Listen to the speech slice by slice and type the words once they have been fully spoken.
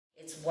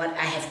It's what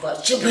I have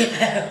got.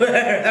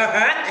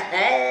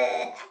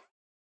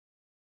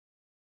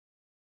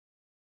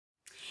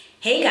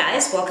 Hey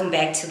guys, welcome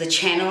back to the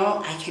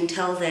channel. I can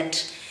tell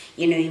that,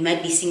 you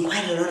might be seeing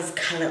quite a lot of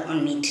color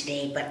on me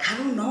today, but I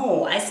don't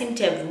know. I seem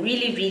to have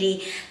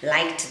really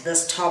liked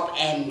this top,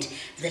 and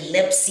the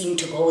lips seem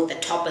to go with the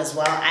top as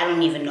well. I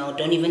don't even know.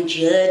 Don't even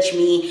judge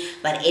me.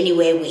 But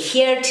anyway, we're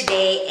here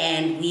today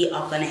and we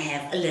are going to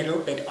have a little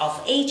bit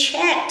of a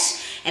chat.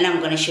 And I'm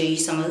going to show you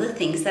some of the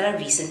things that I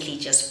recently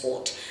just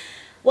bought.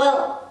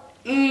 Well,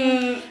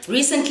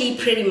 recently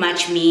pretty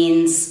much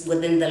means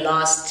within the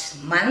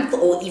last month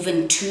or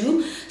even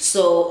two,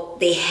 so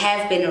they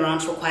have been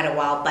around for quite a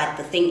while. But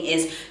the thing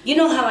is, you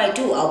know how I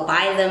do, I'll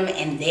buy them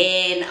and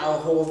then I'll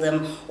hold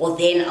them, or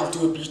then I'll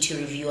do a beauty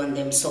review on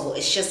them. So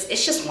it's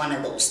just one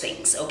of those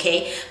things,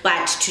 okay?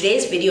 But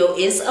today's video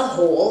is a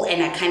haul,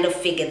 and I kind of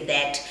figured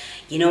that,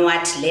 you know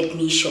what, let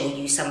me show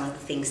you some of the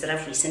things that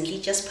I've recently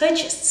just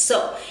purchased.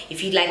 So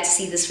if you'd like to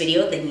see this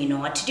video, then you know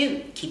what to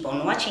do. Keep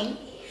on watching.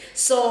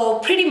 So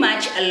pretty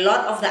much a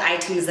lot of the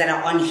items that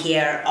are on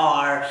here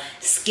are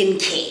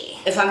skincare.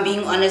 If I'm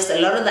being honest,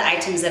 a lot of the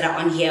items that are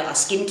on here are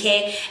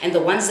skincare, and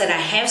the ones that I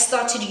have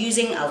started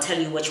using, I'll tell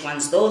you which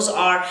ones those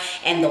are,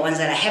 and the ones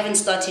that I haven't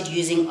started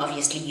using,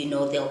 obviously,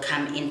 they'll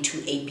come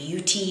into a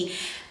beauty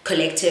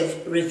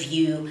collective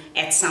review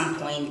at some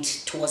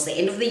point towards the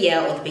end of the year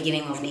or the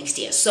beginning of next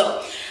year.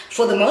 So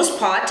for the most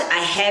part, I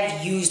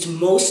have used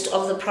most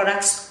of the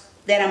products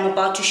that I'm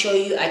about to show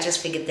you. I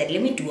just figured that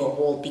let me do a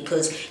haul,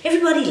 because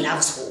everybody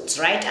loves hauls,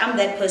 right? I'm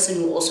that person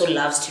who also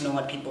loves to know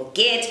what people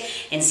get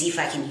and see if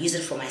I can use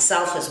it for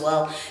myself as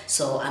well.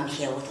 So I'm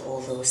here with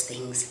all those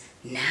things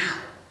now.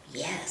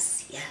 Yes.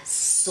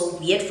 So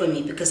weird for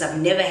me, because I've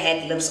never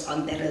had lips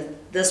on that are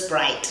this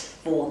bright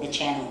for the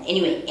channel.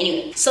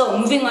 Anyway, so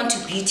moving on to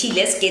beauty,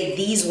 let's get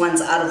these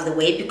ones out of the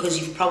way, because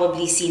you've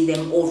probably seen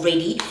them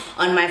already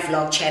on my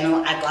vlog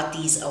channel. I got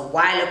these a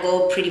while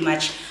ago, pretty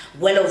much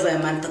well over a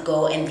month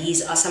ago, and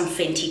these are some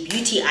Fenty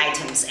Beauty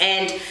items.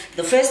 And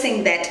the first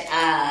thing that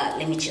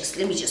let me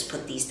just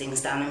put these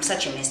things down. I'm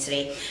such a mess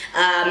today.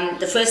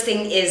 The first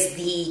thing is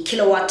the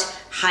Kilowatt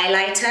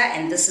highlighter,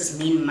 and this is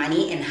Mean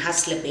Money and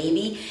Hustler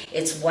Baby.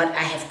 It's what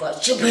I have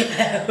got.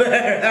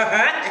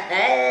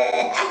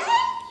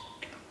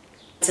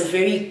 It's a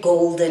very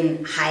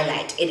golden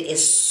highlight. It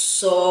is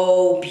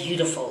so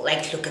beautiful.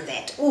 Like, look at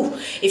that. Ooh,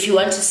 if you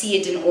want to see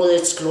it in all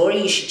its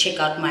glory, you should check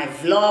out my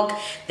vlog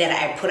that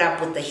I put up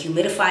with the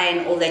humidifier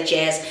and all that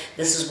jazz.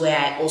 This is where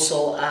I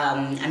also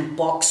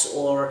unbox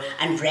or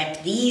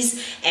unwrap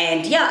these.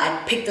 And yeah,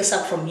 I picked this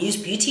up from Muse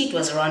Beauty. It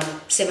was around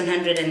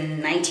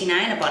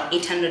 $799, about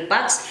 800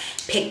 bucks.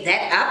 Picked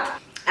that up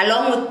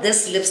along with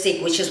this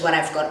lipstick, which is what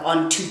I've got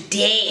on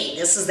today.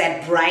 This is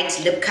that bright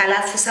lip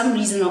color. For some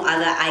reason or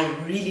other, I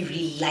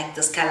really like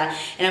this color,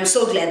 and I'm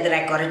so glad that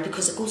I got it,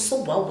 because it goes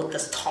so well with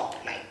this top.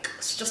 Like,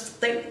 it's just a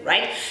thing,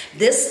 right?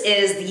 This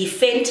is the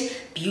Fenty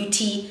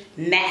Beauty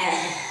let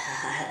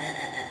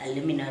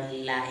me not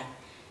lie,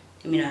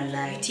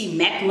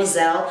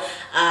 Mademoiselle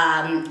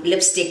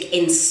lipstick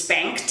in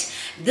Spanked.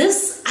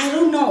 This, I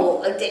don't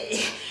know,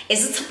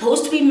 is it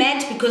supposed to be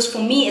matte? Because for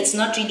me, it's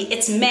not really.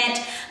 It's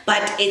matte,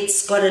 but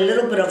it's got a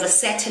little bit of a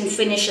satin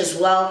finish as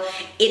well.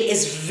 It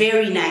is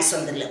very nice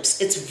on the lips.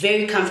 It's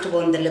very comfortable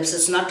on the lips.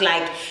 It's not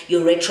like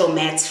your retro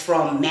mattes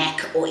from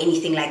MAC or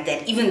anything like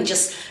that. Even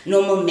just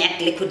normal matte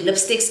liquid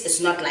lipsticks, it's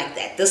not like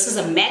that. This is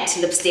a matte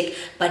lipstick,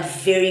 but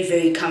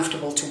very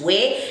comfortable to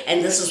wear.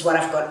 And this is what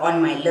I've got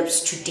on my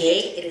lips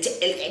today.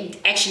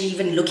 Actually,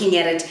 even looking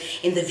at it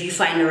in the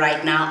viewfinder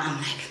right now, I'm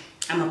like,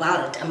 I'm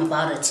about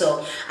it.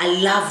 So I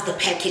love the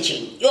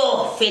packaging.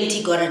 Yo,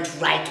 Fenty got it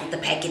right with the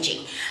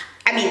packaging.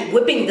 I mean,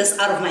 whipping this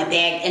out of my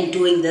bag and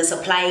doing this,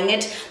 applying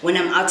it when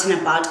I'm out and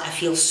about, I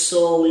feel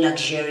so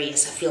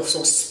luxurious. I feel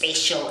so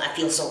special. I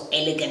feel so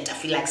elegant. I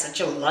feel like such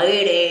a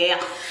lady.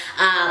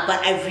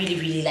 But I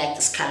really like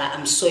this color.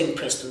 I'm so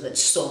impressed with it.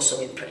 So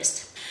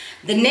impressed.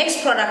 The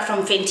next product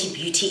from Fenty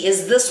Beauty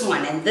is this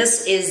one, and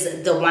this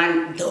is the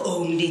one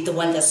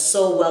that's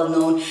so well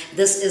known.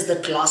 This is the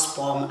Gloss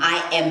Bomb.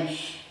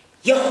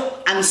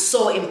 I'm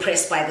so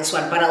impressed by this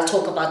one, but I'll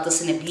talk about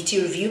this in a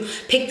beauty review.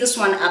 Picked this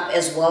one up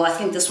as well. I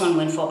think this one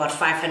went for about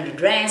 500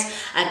 rands.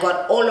 I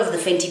got all of the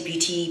Fenty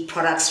Beauty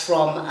products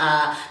from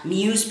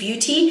Muse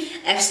Beauty.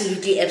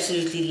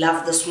 Absolutely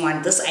love this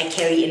one. This I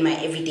carry in my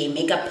everyday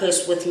makeup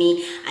purse with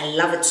me. I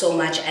love it so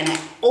much, and I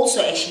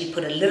also actually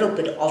put a little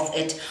bit of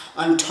it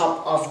on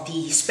top of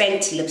the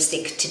Spanked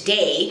lipstick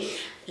today.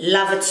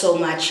 Love it so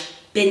much.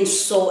 Been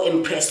so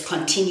impressed,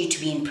 continue to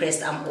be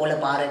impressed. I'm all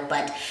about it.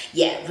 But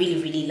yeah,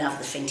 really love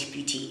the Fenty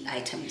Beauty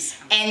items.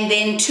 And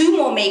then two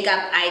more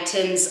makeup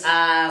items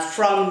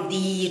from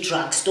the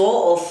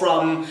drugstore or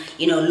from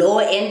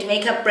lower end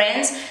makeup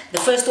brands. The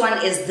first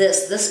one is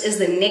this. This is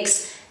the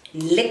NYX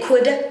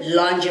Liquid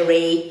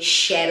Lingerie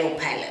Shadow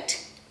Palette.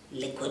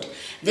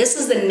 This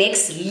is the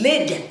NYX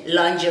Lid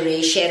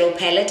Lingerie Shadow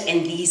Palette,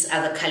 and these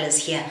are the colors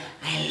here.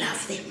 I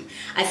love them.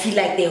 I feel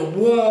like they're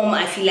warm.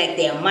 I feel like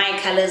they are my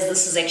colors.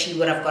 This is actually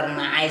what I've got on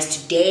my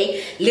eyes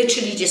today.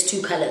 Literally just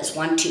 2 colors,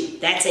 1, 2.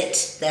 That's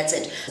it. That's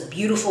it. It's a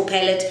beautiful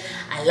palette.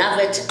 I love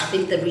it. I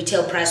think the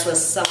retail price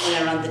was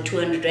somewhere around the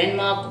 200 Rand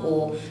mark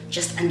or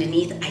just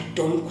underneath. I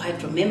don't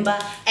quite remember.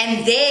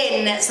 And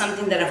then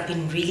something that I've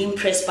been really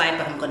impressed by,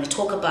 but I'm going to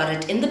talk about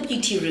it in the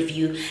beauty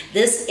review.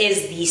 This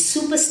is the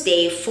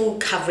Superstay Full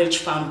Coverage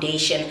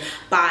Foundation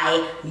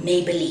by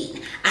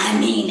Maybelline. I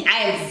mean, I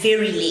am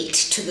very late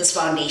to this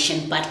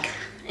foundation, but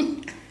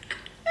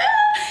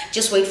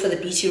just wait for the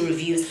beauty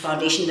review. The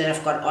foundation that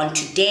I've got on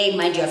today.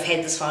 Mind you, I've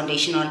had this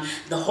foundation on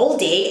the whole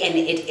day and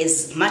it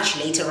is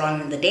much later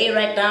on in the day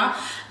right now,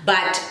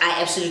 but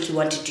I absolutely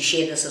wanted to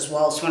share this as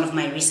well. It's one of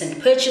my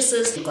recent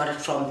purchases. I got it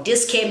from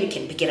Discam. You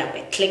can pick it up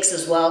at Clicks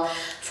as well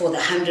for the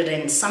 100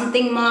 and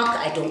something mark.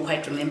 I don't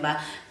quite remember,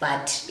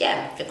 but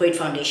yeah, a great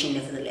foundation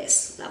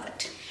nevertheless. Love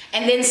it.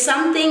 And then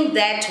something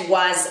that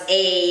was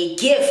a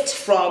gift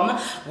from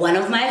one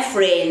of my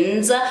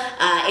friends.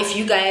 If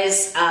you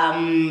guys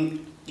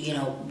you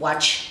know,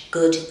 watch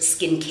good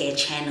skincare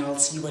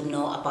channels, you would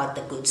know about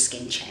the Good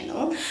Skin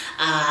channel.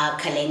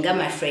 Kalenga,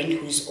 my friend,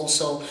 who's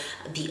also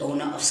the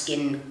owner of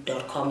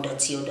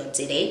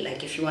skin.com.co.za,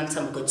 like if you want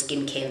some good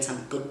skincare and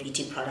some good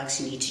beauty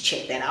products, you need to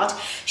check that out.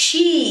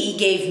 She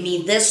gave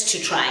me this to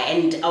try,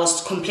 and I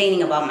was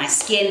complaining about my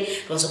skin.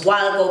 It was a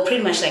while ago,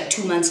 pretty much like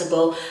 2 months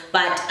ago,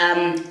 but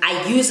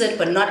I use it,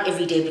 but not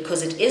every day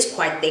because it is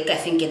quite thick. I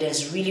think it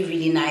is really,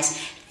 really nice,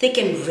 thick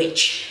and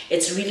rich.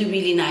 It's really,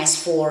 really nice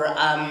for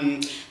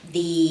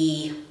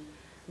the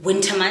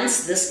winter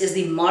months. This is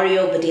the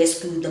Mario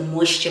Badescu, the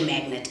Moisture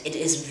Magnet. It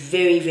is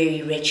very,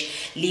 very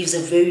rich, leaves a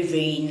very,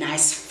 very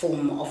nice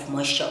film of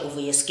moisture over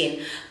your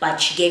skin. But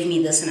she gave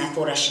me this and I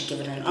thought I should give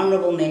it an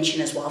honorable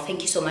mention as well.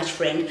 Thank you so much,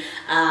 friend.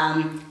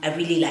 I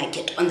really like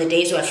it. On the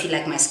days where I feel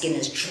like my skin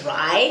is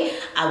dry,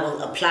 I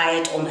will apply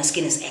it, or my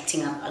skin is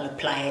acting up, I'll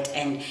apply it,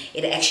 and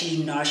it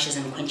actually nourishes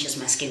and quenches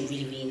my skin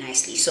really, really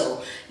nicely.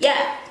 So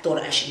yeah, thought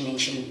I should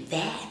mention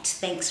that.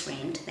 Thanks,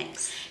 friend.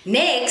 Thanks.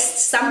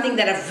 Next, something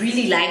that I've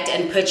really liked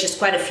and purchased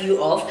quite a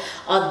few of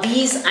are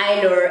these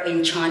Eyelure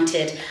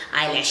Enchanted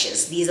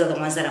eyelashes. These are the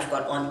ones that I've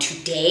got on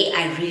today.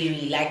 I really,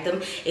 really like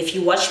them. If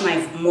you watch my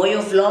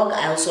Moyo vlog,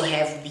 I also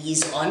have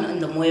these on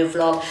the Moyo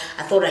vlog.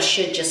 I thought I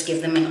should just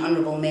give them an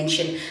honorable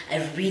mention.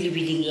 I really,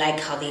 really like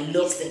how they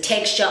look. The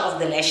texture of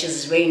the lashes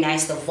is very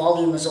nice. The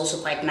volume is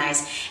also quite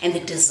nice, and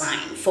the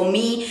design. For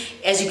me,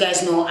 as you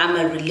guys know, I'm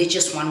a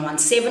religious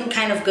 117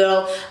 kind of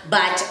girl,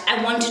 but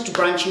I wanted to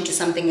branch into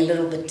something a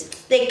little bit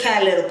thicker,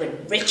 a little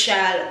bit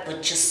richer,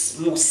 but just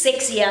more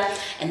sexier,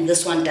 and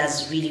this one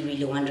does really,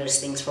 really wondrous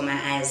things for my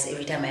eyes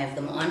every time I have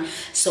them on.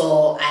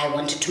 So I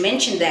wanted to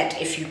mention that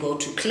if you go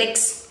to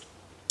Clicks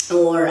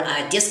or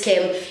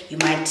Discam, you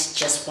might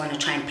just want to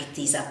try and pick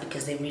these up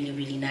because they're really,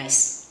 really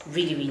nice.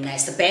 Really, really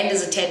nice. The band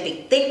is a tad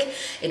bit thick.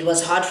 It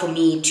was hard for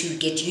me to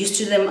get used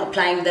to them,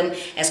 applying them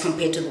as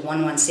compared to the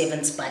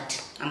 117s,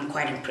 but I'm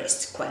quite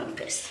impressed, quite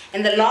impressed.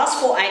 And the last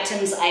 4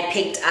 items I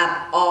picked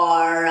up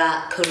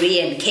are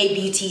Korean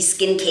K-Beauty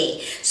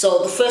skincare.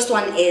 So the first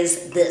one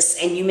is this,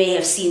 and you may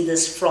have seen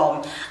this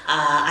from,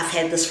 I've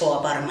had this for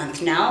about a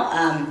month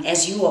now.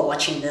 As you are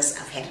watching this,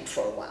 I've had it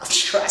for a while.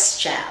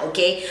 Trust child,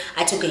 okay?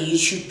 I took a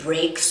YouTube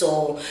break,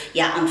 so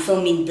yeah, I'm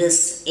filming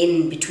this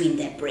in between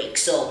that break.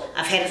 So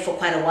I've had it for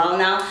quite a while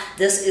now.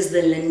 This is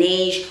the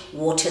Laneige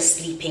Water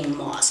Sleeping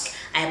Mask.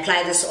 I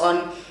apply this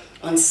on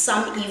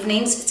some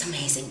evenings. It's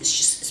amazing.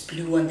 It's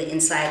blue on the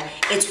inside.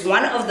 It's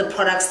one of the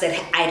products that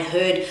I'd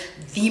heard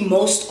the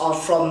most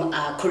of from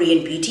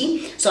Korean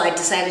beauty, so I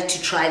decided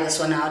to try this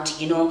one out.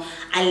 You know,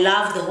 I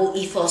love the whole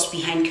ethos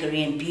behind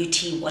Korean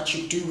beauty, what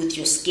you do with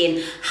your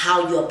skin,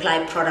 how you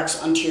apply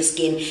products onto your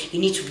skin. You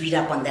need to read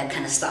up on that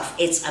kind of stuff.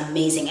 It's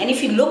amazing. And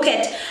if you look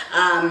at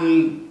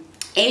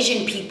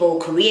Asian people,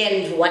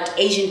 Korean,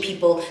 Asian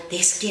people,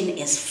 their skin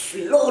is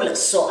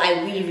flawless. So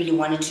I really, really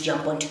wanted to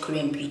jump onto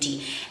Korean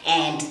beauty,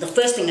 and the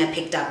first thing I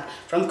picked up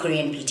from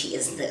Korean beauty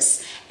is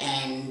this.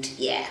 And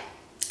yeah,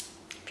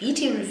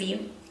 beauty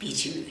review.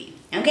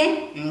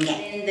 Okay?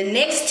 And the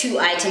next 2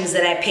 items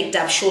that I picked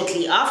up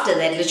shortly after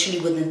that, literally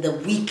within the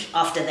week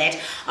after that,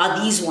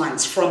 are these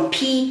ones from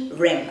P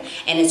Rem,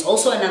 and it's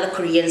also another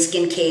Korean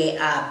skincare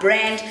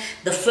brand.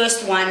 The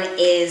first one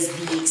is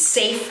the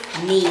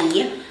Safe Me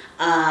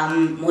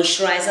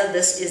moisturizer.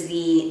 This is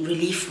the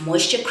Relief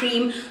Moisture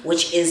Cream,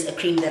 which is a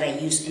cream that I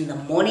use in the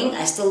morning.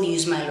 I still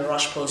use my La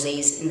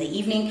Roche-Posay's in the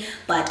evening,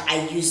 but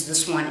I use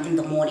this one in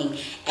the morning.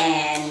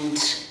 And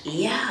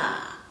yeah,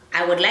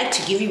 I would like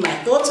to give you my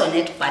thoughts on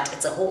it, but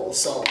it's a haul,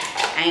 so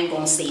I ain't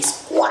gonna say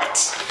squat.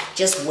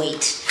 Just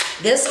wait.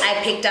 This I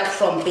picked up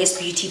from Best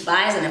Beauty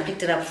Buys, and I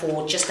picked it up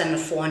for just under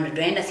 400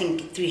 Rand, I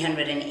think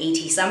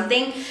 380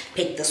 something.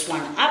 Picked this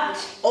one up.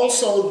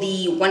 Also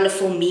the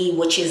Wonderful Me,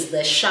 which is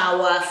the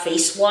shower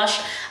face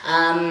wash.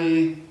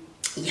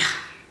 Yeah.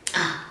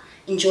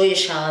 enjoy your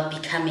shower,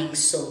 becoming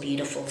so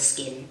beautiful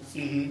skin.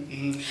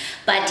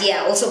 But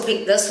yeah, also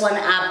pick this one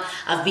up.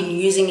 I've been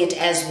using it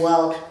as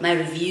well. My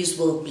reviews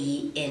will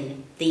be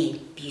in the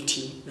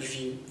beauty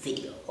review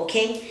video,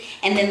 okay?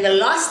 And then the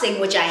last thing,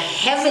 which I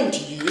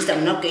haven't used,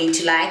 I'm not going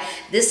to lie,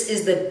 this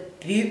is the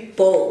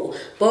Bow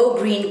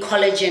Green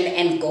Collagen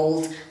and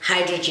Gold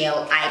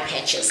Hydrogel Eye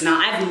Patches. Now,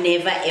 I've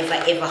never,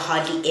 ever,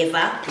 hardly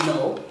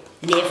ever,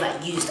 never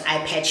used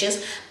eye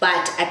patches,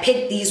 but I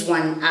picked these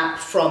one up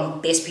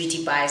from Best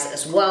Beauty Buys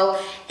as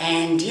well.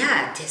 And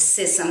yeah, this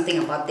says something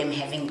about them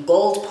having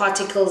gold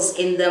particles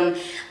in them.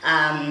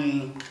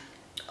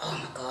 Oh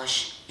my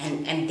gosh.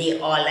 And they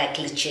are like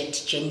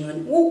legit,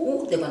 genuine.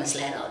 Ooh, they're gonna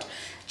slide out.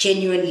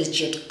 Genuine,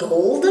 legit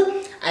gold.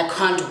 I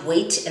can't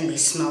wait, and they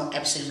smell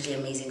absolutely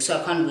amazing.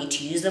 So I can't wait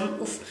to use them.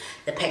 Oof,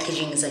 the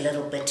packaging is a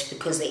little bit,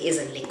 because there is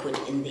a liquid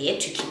in there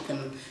to keep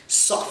them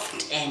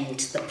soft, and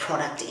the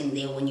product in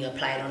there when you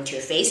apply it onto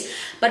your face.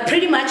 But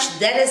pretty much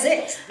that is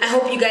it. I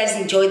hope you guys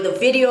enjoyed the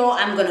video.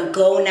 I'm gonna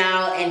go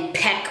now and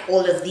pack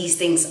all of these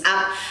things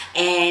up,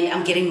 and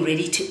I'm getting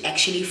ready to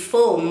actually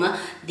film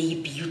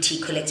the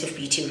collective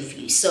beauty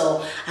review.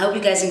 So I hope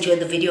you guys enjoyed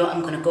the video.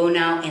 I'm gonna go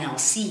now, and I'll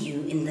see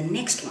you in the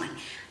next one.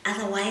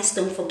 Otherwise,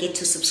 don't forget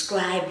to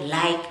subscribe,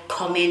 like,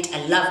 comment.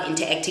 I love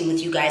interacting with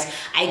you guys.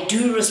 I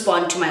do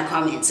respond to my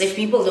comments. If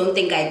people don't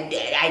think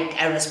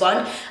I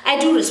respond, I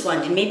do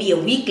respond. And maybe a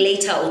week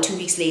later or 2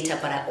 weeks later,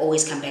 but I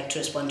always come back to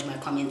respond to my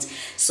comments.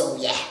 So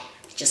yeah,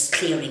 just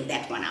clearing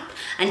that one up.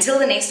 Until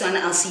the next one,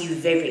 I'll see you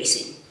very, very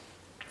soon.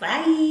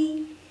 Bye.